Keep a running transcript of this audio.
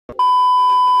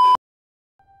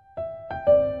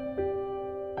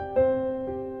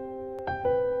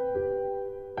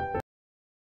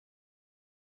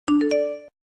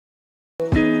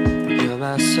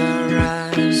my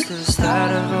sunrise, the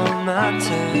start of all my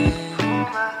day.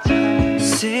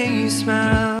 Seeing you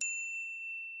smile.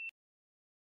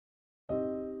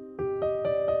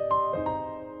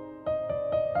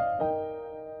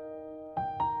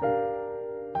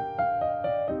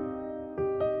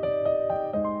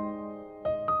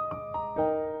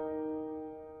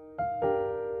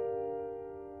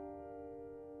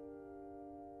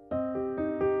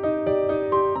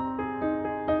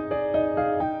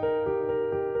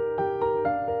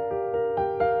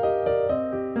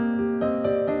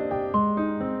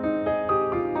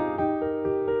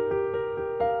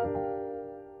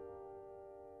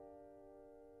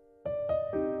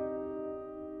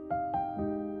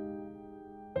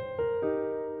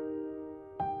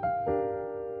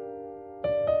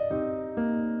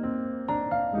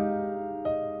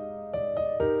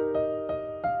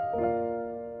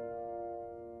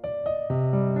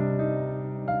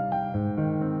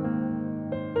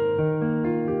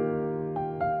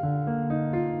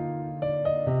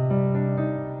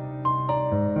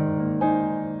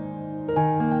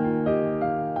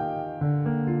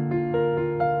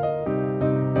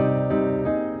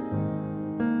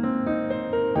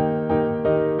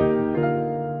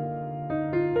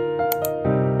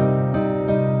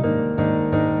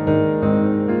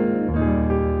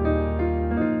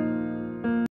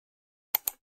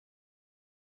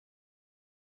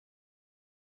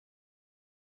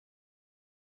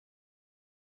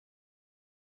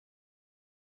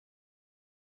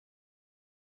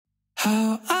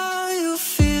 How are you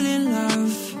feeling,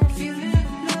 love?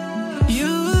 You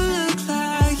look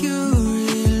like you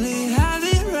really have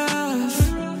it rough,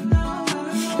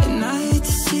 and I hate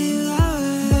to see you that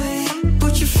way.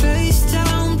 Put your face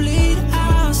down, bleed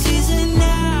out, season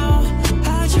now.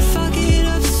 How'd you fuck it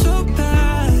up so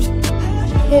bad?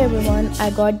 Hey everyone,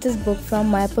 I got this book from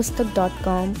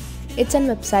mypustak.com. It's a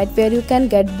website where you can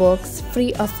get books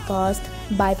free of cost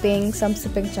by paying some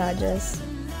shipping charges.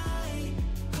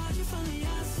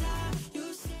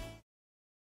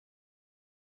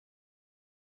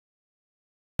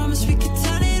 We could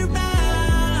turn it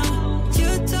around.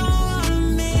 You don't wanna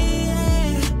meet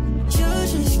it. You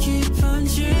just keep on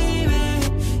dreaming,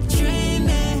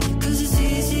 dreaming, 'cause it's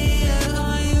easier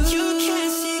on you. You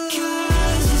can't see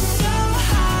 'cause you're so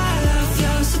high off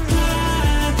your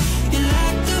supply. You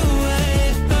like the way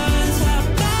it burns, how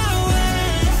about when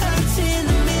it hurts in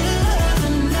the middle of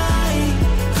the night.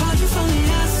 Called you from the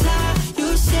outside, you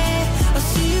say I'll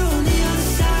see you on the other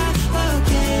side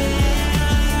again.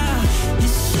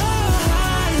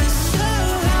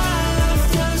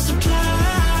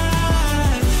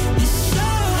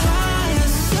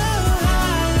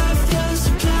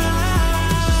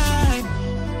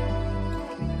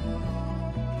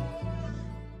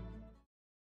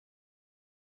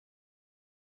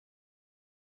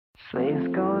 Sleep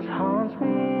ghost haunts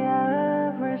me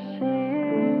every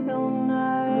single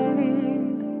night.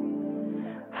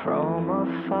 From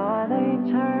afar they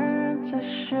turn to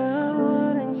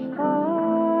shooting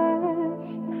stars.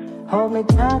 Hold me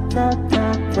tight, tight,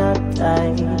 tight, tight,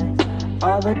 tight.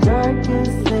 All the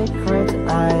darkest secrets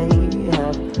I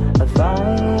have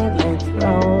violently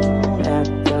thrown at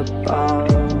the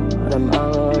bottom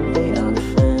of the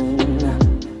ocean.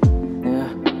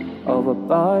 Yeah,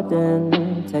 overburdened.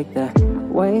 Take the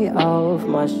weight off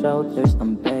my shoulders,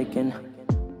 I'm begging.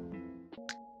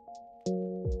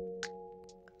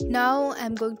 Now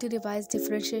I'm going to revise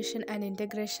differentiation and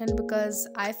integration because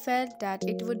I felt that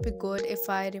it would be good if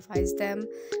I revised them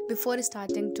before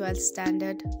starting 12th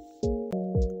standard.